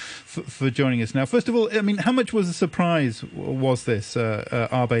for joining us. Now, first of all, I mean, how much was a surprise was this,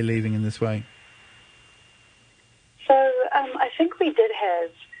 Abe leaving in this way? So I think we did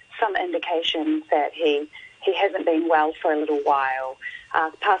have some indications that he hasn't been well for a little while.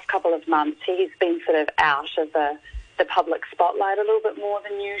 The past couple of months, he's been sort of out of the public spotlight a little bit more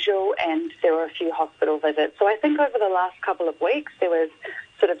than usual, and there were a few hospital visits. So I think over the last couple of weeks, there was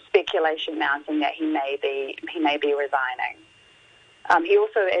sort of speculation mounting that he may be resigning. He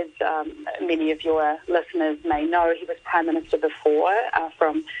also, as many of your listeners may know, he was Prime Minister before,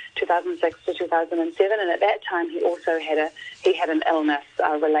 from 2006 to 2007, and at that time he also had an illness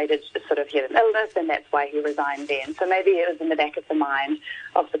related to he had an illness, and that's why he resigned then. So maybe it was in the back of the mind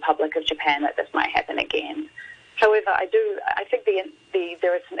of the public of Japan that this might happen again. However, I think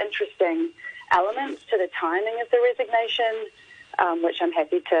there are some interesting elements to the timing of the resignation, which I'm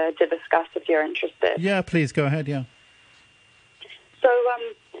happy to discuss if you're interested. Yeah, please go ahead. Yeah. So,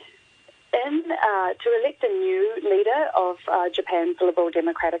 to elect a new leader of Japan's Liberal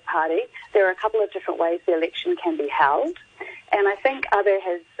Democratic Party, there are a couple of different ways the election can be held. And I think Abe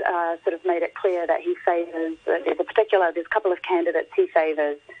has sort of made it clear that he favours, there's a couple of candidates he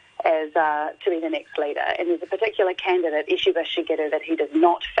favours as to be the next leader. And there's a particular candidate, Ishiba Shigeru, that he does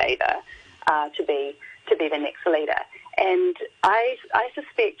not favour. to be the next leader. And I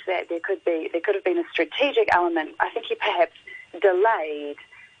suspect that there could have been a strategic element. I think he perhaps delayed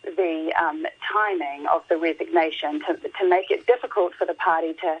the timing of the resignation to make it difficult for the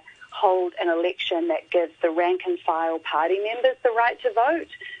party to hold an election that gives the rank-and-file party members the right to vote.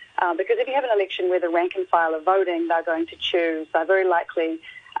 Because if you have an election where the rank-and-file are voting, they're very likely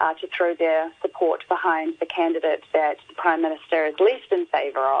to throw their support behind the candidate that the Prime Minister is least in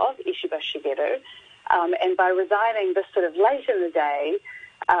favour of, Ishiba Shigeru. And by resigning this sort of late in the day,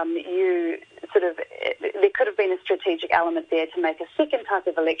 there could have been a strategic element there to make a second type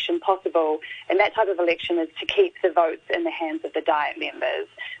of election possible, and that type of election is to keep the votes in the hands of the Diet members,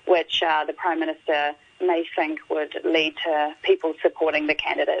 which the Prime Minister may think would lead to people supporting the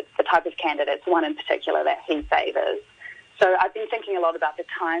candidates, the type of candidates, one in particular that he favours. So I've been thinking a lot about the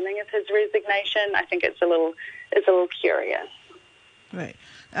timing of his resignation. I think it's a little curious. Right.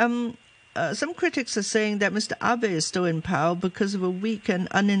 Some critics are saying that Mr. Abe is still in power because of a weak and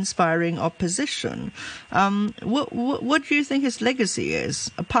uninspiring opposition. What do you think his legacy is,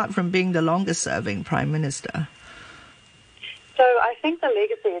 apart from being the longest-serving Prime Minister? So I think the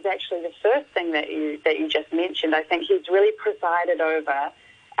legacy is actually the first thing that you just mentioned. I think he's really presided over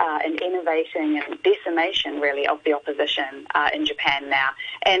an innovating and decimation, really, of the opposition in Japan now.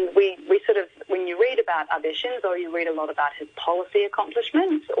 And we sort of, when you read about Abe Shinzo, you read a lot about his policy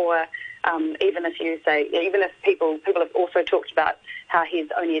accomplishments, or even if people have also talked about how he's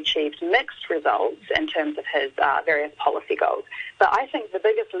only achieved mixed results in terms of his various policy goals. But I think the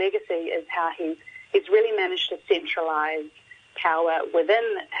biggest legacy is how he's really managed to centralise power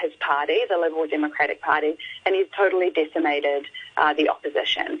within his party, the Liberal Democratic Party, and he's totally decimated the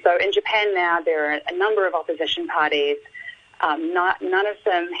opposition. So in Japan now, there are a number of opposition parties. None of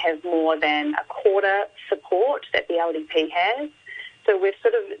them have more than a quarter support that the LDP has. So we've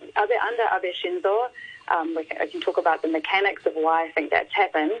sort of, under Abe Shinzo, I can talk about the mechanics of why I think that's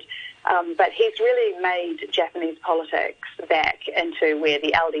happened, but he's really made Japanese politics back into where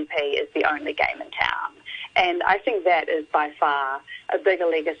the LDP is the only game in town. And I think that is by far a bigger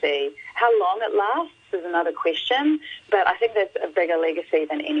legacy. How long it lasts is another question, but I think that's a bigger legacy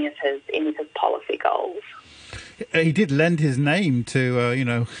than any of his policy goals. He did lend his name to a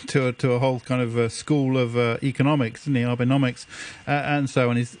whole kind of school of economics, didn't he? Abenomics, and so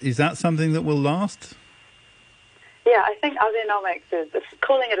on. Is that something that will last? Yeah, I think Abenomics is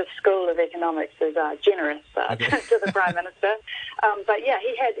calling it a school of economics is generous to the Prime Minister. But yeah,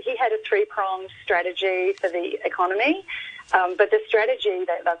 he had a three-pronged strategy for the economy. But the strategy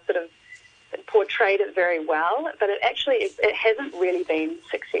that sort of portrayed it very well, but it hasn't really been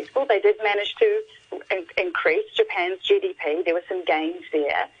successful. They did manage to increase Japan's GDP. There were some gains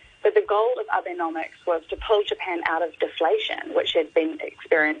there. But the goal of Abenomics was to pull Japan out of deflation, which it had been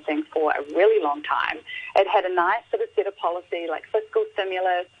experiencing for a really long time. It had a nice sort of set of policy like fiscal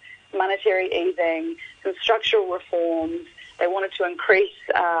stimulus, monetary easing, some structural reforms. They wanted to increase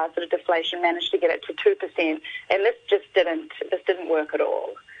sort of deflation, managed to get it to 2%, and this didn't work at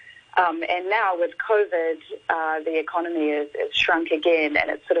all. And now with COVID, the economy is shrunk again, and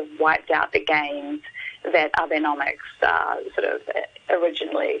it's sort of wiped out the gains that Abenomics sort of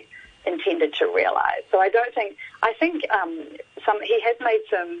originally intended to realise. So I think he has made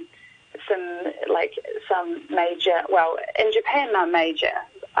some major, well, in Japan they're major.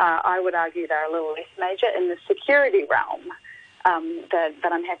 I would argue they're a little less major in the security realm.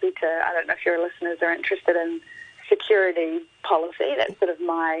 But I'm happy to, I don't know if your listeners are interested in security policy. That's sort of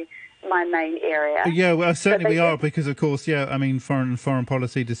my main area. Yeah, well, certainly we are, because of course, I mean, foreign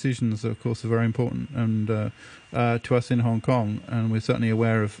policy decisions, of course, are very important, and to us in Hong Kong, and we're certainly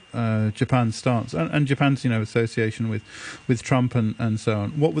aware of Japan's stance and Japan's, association with Trump and so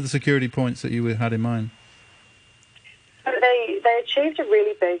on. What were the security points that you had in mind? So they achieved a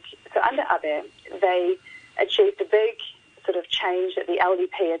really big. So under Abe, they achieved a big sort of change that the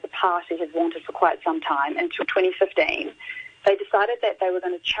LDP as a party has wanted for quite some time. Until 2015, they decided that they were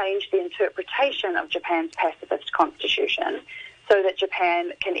going to change the interpretation of Japan's pacifist constitution so that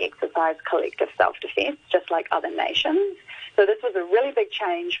Japan can exercise collective self-defense, just like other nations. So this was a really big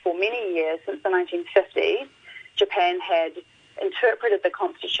change. For many years, since the 1950s, Japan had interpreted the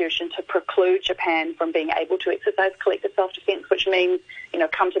constitution to preclude Japan from being able to exercise collective self-defense, which means,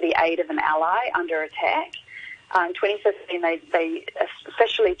 come to the aid of an ally under attack. In 2015, they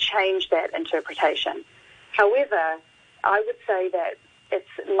officially changed that interpretation. However, I would say that it's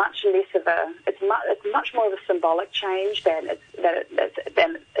much more of a symbolic change than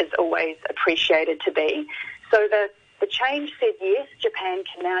is always appreciated to be. So the change said, yes, Japan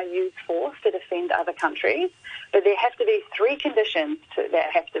can now use force to defend other countries, but there have to be three conditions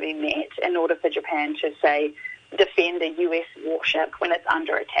that have to be met in order for Japan to, say, defend a US warship when it's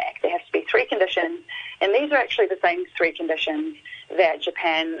under attack. There has to be three conditions, and these are actually the same three conditions that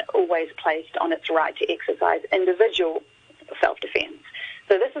Japan always placed on its right to exercise individual self-defense.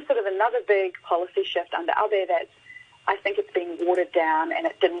 So this is sort of another big policy shift under Abe that I think it's been watered down, and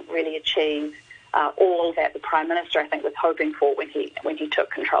it didn't really achieve all that the Prime Minister, I think, was hoping for when he took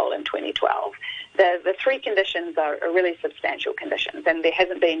control in 2012. The three conditions are really substantial conditions, and there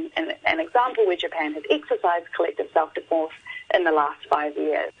hasn't been an example where Japan has exercised collective self-defense in the last 5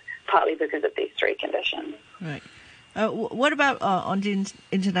 years, partly because of these three conditions. Right. What about on the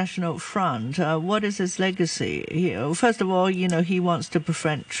international front? What is his legacy? First of all, he wants to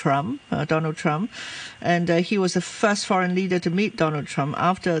prevent Donald Trump, and he was the first foreign leader to meet Donald Trump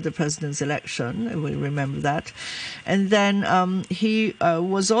after the president's election. We remember that. And then he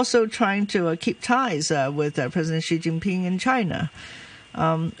was also trying to keep ties with President Xi Jinping in China.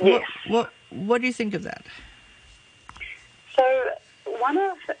 Yes. What do you think of that? So one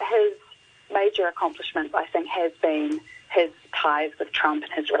of his major accomplishments, I think, has been his ties with Trump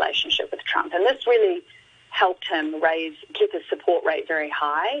and his relationship with Trump. And this really helped him keep his support rate very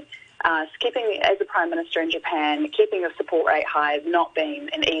high. Keeping, as a Prime Minister in Japan, keeping your support rate high has not been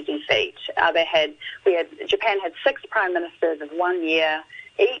an easy feat. Japan had 6 Prime Ministers of 1 year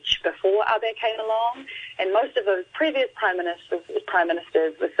each before Abe came along, and most of those previous prime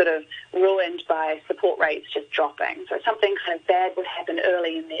ministers were sort of ruined by support rates just dropping. So something kind of bad would happen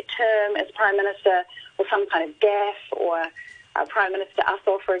early in their term as Prime Minister, or some kind of gaffe, or Prime Minister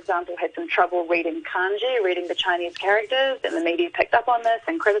Aso, for example, had some trouble reading kanji, reading the Chinese characters, and the media picked up on this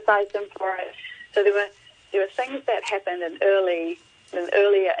and criticized him for it. So there were things that happened earlier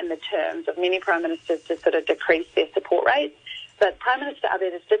in the terms of many prime ministers to sort of decrease their support rates. But Prime Minister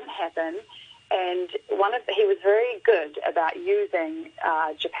Abe, this didn't happen, and he was very good about using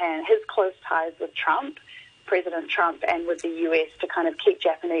Japan, his close ties with Trump, President Trump, and with the US to kind of keep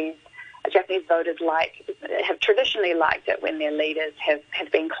Japanese voters have traditionally liked it when their leaders have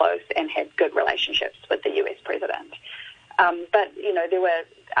been close and had good relationships with the US president. But there were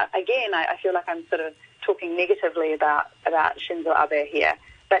I feel like I'm sort of talking negatively about Shinzo Abe here,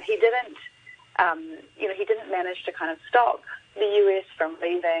 but he didn't manage to kind of stop the US from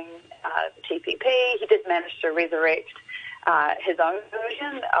leaving the TPP. He did manage to resurrect his own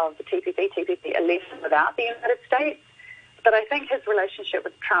version of the TPP 11 without the United States. But I think his relationship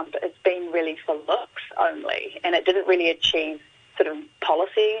with Trump has been really for looks only, and it didn't really achieve sort of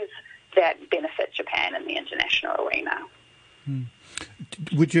policies that benefit Japan in the international arena.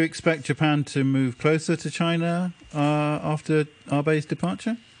 Would you expect Japan to move closer to China after Abe's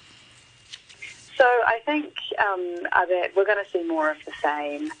departure? So I think we're going to see more of the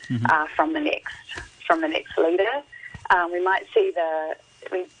same from the next leader. We might see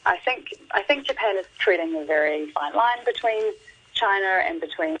I think Japan is treading a very fine line between China and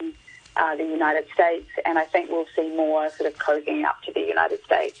between the United States, and I think we'll see more sort of cozying up to the United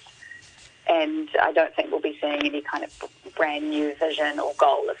States. And I don't think we'll be seeing any kind of brand new vision or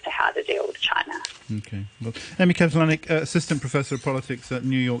goal as to how to deal with China. Okay. Well, Amy Kapelanek, Assistant Professor of Politics at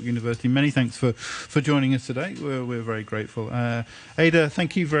New York University, many thanks for joining us today. We're very grateful. Ada,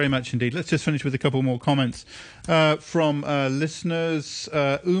 thank you very much indeed. Let's just finish with a couple more comments from listeners.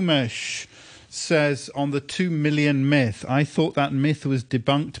 Umesh says, on the 2 million myth, I thought that myth was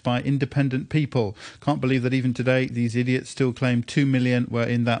debunked by independent people. Can't believe that even today these idiots still claim 2 million were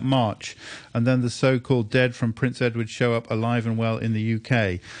in that march. And then the so-called dead from Prince Edward show up alive and well in the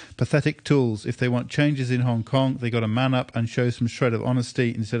UK. Pathetic tools. If they want changes in Hong Kong, they got to man up and show some shred of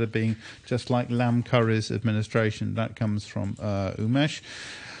honesty instead of being just like Lam Curry's administration. That comes from Umesh.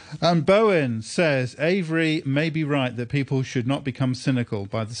 And Bowen says, Avery may be right that people should not become cynical.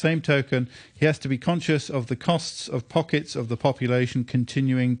 By the same token, he has to be conscious of the costs of pockets of the population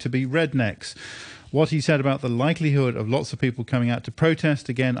continuing to be rednecks. What he said about the likelihood of lots of people coming out to protest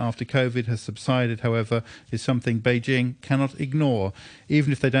again after COVID has subsided, however, is something Beijing cannot ignore.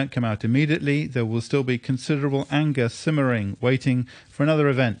 Even if they don't come out immediately, there will still be considerable anger simmering, waiting for another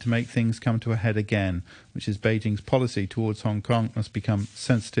event to make things come to a head again, which is Beijing's policy towards Hong Kong must become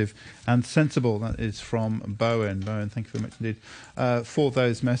sensitive and sensible. That is from Bowen. Bowen, thank you very much indeed for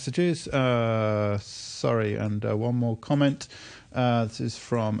those messages. And one more comment This is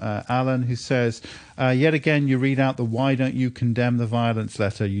from Alan, who says, yet again you read out the "why don't you condemn the violence"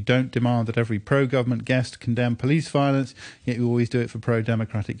 letter. You don't demand that every pro-government guest condemn police violence, yet you always do it for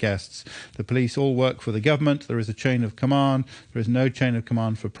pro-democratic guests. The police all work for the government. There is a chain of command. There is no chain of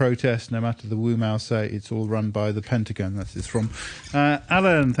command for protest. No matter the Wu Mao say, it's all run by the Pentagon. That is from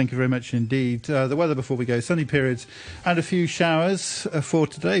Alan. Thank you very much indeed. The weather before we go: sunny periods and a few showers for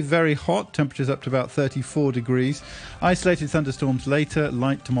today. Very hot. Temperatures up to about 34 degrees. Isolated thunderstorms later.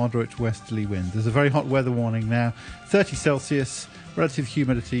 Light to moderate westerly wind. There's a very hot weather warning now. 30 Celsius. Relative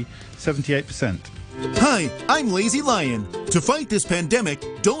humidity 78%. Hi, I'm Lazy Lion. To fight this pandemic,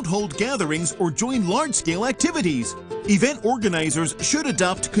 don't hold gatherings or join large-scale activities. Event organizers should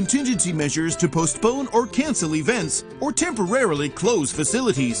adopt contingency measures to postpone or cancel events or temporarily close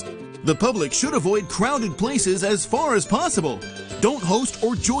facilities. The public should avoid crowded places as far as possible. Don't host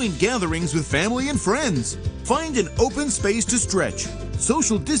or join gatherings with family and friends. Find an open space to stretch.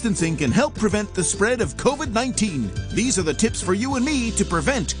 Social distancing can help prevent the spread of COVID-19. These are the tips for you and me to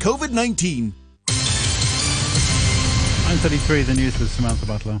prevent COVID-19. 9:33, the news with Samantha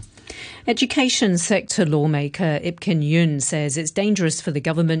Butler. Education sector lawmaker Ip Kin Yoon says it's dangerous for the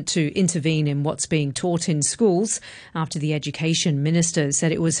government to intervene in what's being taught in schools after the education minister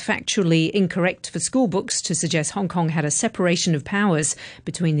said it was factually incorrect for school books to suggest Hong Kong had a separation of powers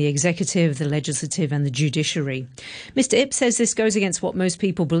between the executive, the legislative and the judiciary. Mr. Ip says this goes against what most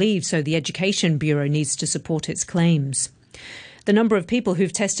people believe, so the Education Bureau needs to support its claims. The number of people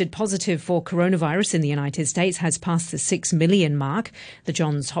who've tested positive for coronavirus in the United States has passed the 6 million mark. The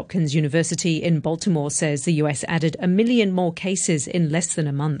Johns Hopkins University in Baltimore says the US added 1 million more cases in less than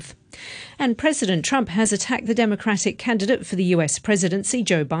a month. And President Trump has attacked the Democratic candidate for the US presidency,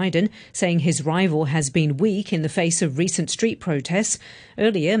 Joe Biden, saying his rival has been weak in the face of recent street protests.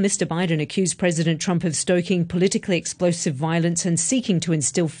 Earlier, Mr. Biden accused President Trump of stoking politically explosive violence and seeking to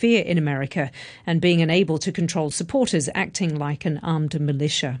instill fear in America and being unable to control supporters, acting like an armed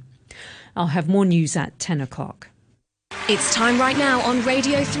militia. I'll have more news at 10 o'clock. It's time right now on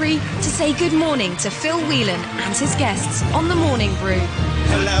Radio 3 to say good morning to Phil Whelan and his guests on The Morning Brew.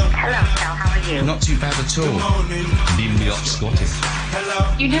 Hello. Hello, Phil. How are you? Not too bad at all. Even the ox Scottish.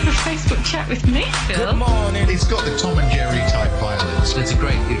 Hello. You never Facebook chat with me, Phil. Good morning. It's got the Tom and Jerry type violence. It's a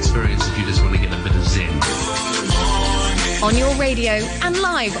great experience if you just want to get a bit of zen. On your radio and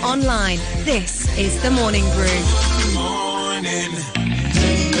live online, this is The Morning Brew.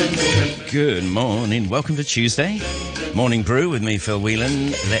 Good morning. Welcome to Tuesday. Morning Brew with me, Phil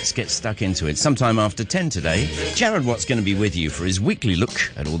Whelan. Let's get stuck into it. Sometime after 10 today, Jared Watt's going to be with you for his weekly look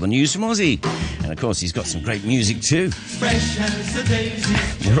at all the news from Aussie. And, of course, he's got some great music too.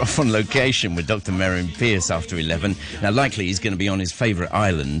 We're off on location with Dr. Merrin Pierce after 11. Now, likely he's going to be on his favourite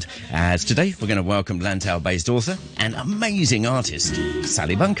island, as today we're going to welcome Lantau-based author and amazing artist,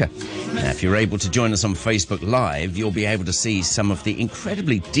 Sally Bunker. Now, if you're able to join us on Facebook Live, you'll be able to see some of the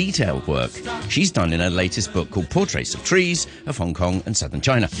incredibly detailed work she's done in her latest book called Portraits of Trees of Hong Kong and Southern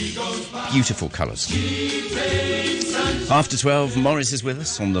China. Beautiful colours. After 12, Morris is with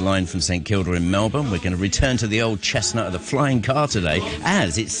us on the line from St Kilda in Melbourne. We're going to return to the old chestnut of the flying car today,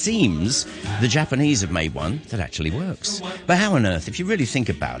 as it seems the Japanese have made one that actually works. But how on earth, if you really think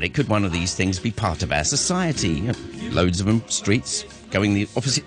about it, could one of these things be part of our society? Loads of them, streets, going the opposite